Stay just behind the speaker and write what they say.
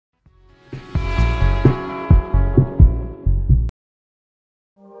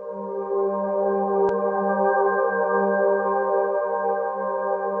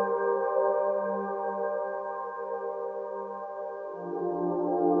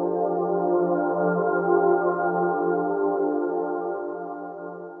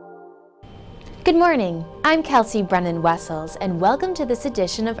Good morning, I'm Kelsey Brennan-Wessels and welcome to this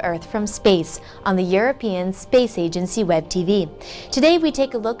edition of Earth from Space on the European Space Agency Web TV. Today we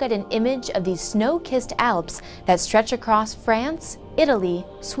take a look at an image of these snow-kissed Alps that stretch across France, Italy,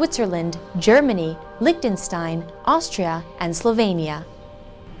 Switzerland, Germany, Liechtenstein, Austria, and Slovenia.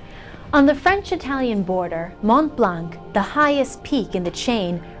 On the French-Italian border, Mont Blanc, the highest peak in the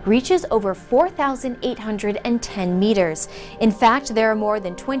chain, reaches over 4,810 meters. In fact, there are more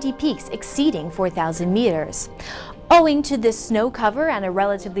than 20 peaks exceeding 4,000 meters. Owing to this snow cover and a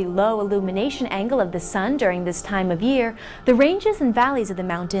relatively low illumination angle of the sun during this time of year, the ranges and valleys of the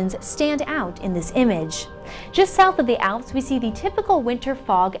mountains stand out in this image. Just south of the Alps, we see the typical winter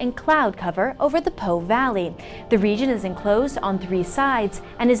fog and cloud cover over the Po Valley. The region is enclosed on three sides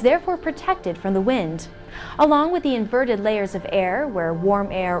and is therefore protected from the wind. Along with the inverted layers of air, where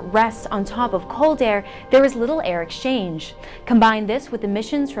warm air rests on top of cold air, there is little air exchange. Combine this with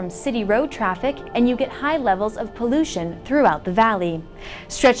emissions from city road traffic and you get high levels of pollution throughout the valley.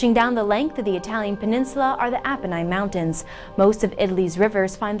 Stretching down the length of the Italian peninsula are the Apennine Mountains. Most of Italy's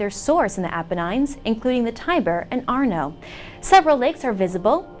rivers find their source in the Apennines, including the Tiber and Arno. Several lakes are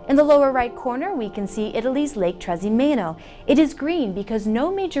visible. In the lower right corner, we can see Italy's Lake Trasimeno. It is green because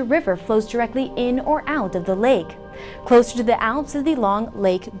no major river flows directly in or out of the lake. Closer to the Alps is the long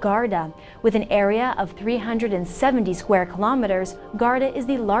Lake Garda. With an area of 370 square kilometers, Garda is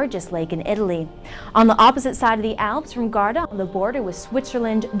the largest lake in Italy. On the opposite side of the Alps from Garda, on the border with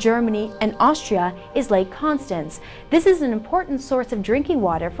Switzerland, Germany, and Austria, is Lake Constance. This is an important source of drinking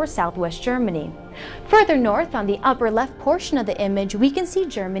water for southwest Germany. Further north, on the upper left portion of the image, we can see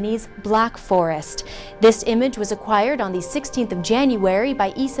Germany's Black Forest. This image was acquired on the 16th of January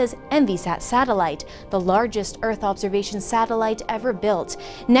by ESA's EnviSat satellite, the largest Earth observation satellite ever built.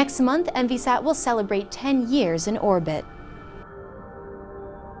 Next month, EnviSat will celebrate 10 years in orbit.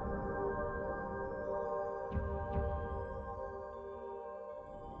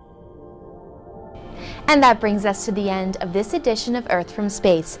 And that brings us to the end of this edition of Earth from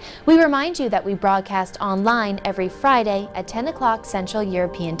Space. We remind you that we broadcast online every Friday at 10 o'clock Central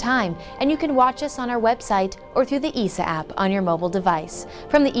European Time, and you can watch us on our website or through the ESA app on your mobile device.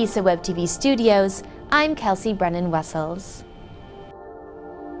 From the ESA Web TV studios, I'm Kelsey Brennan-Wessels.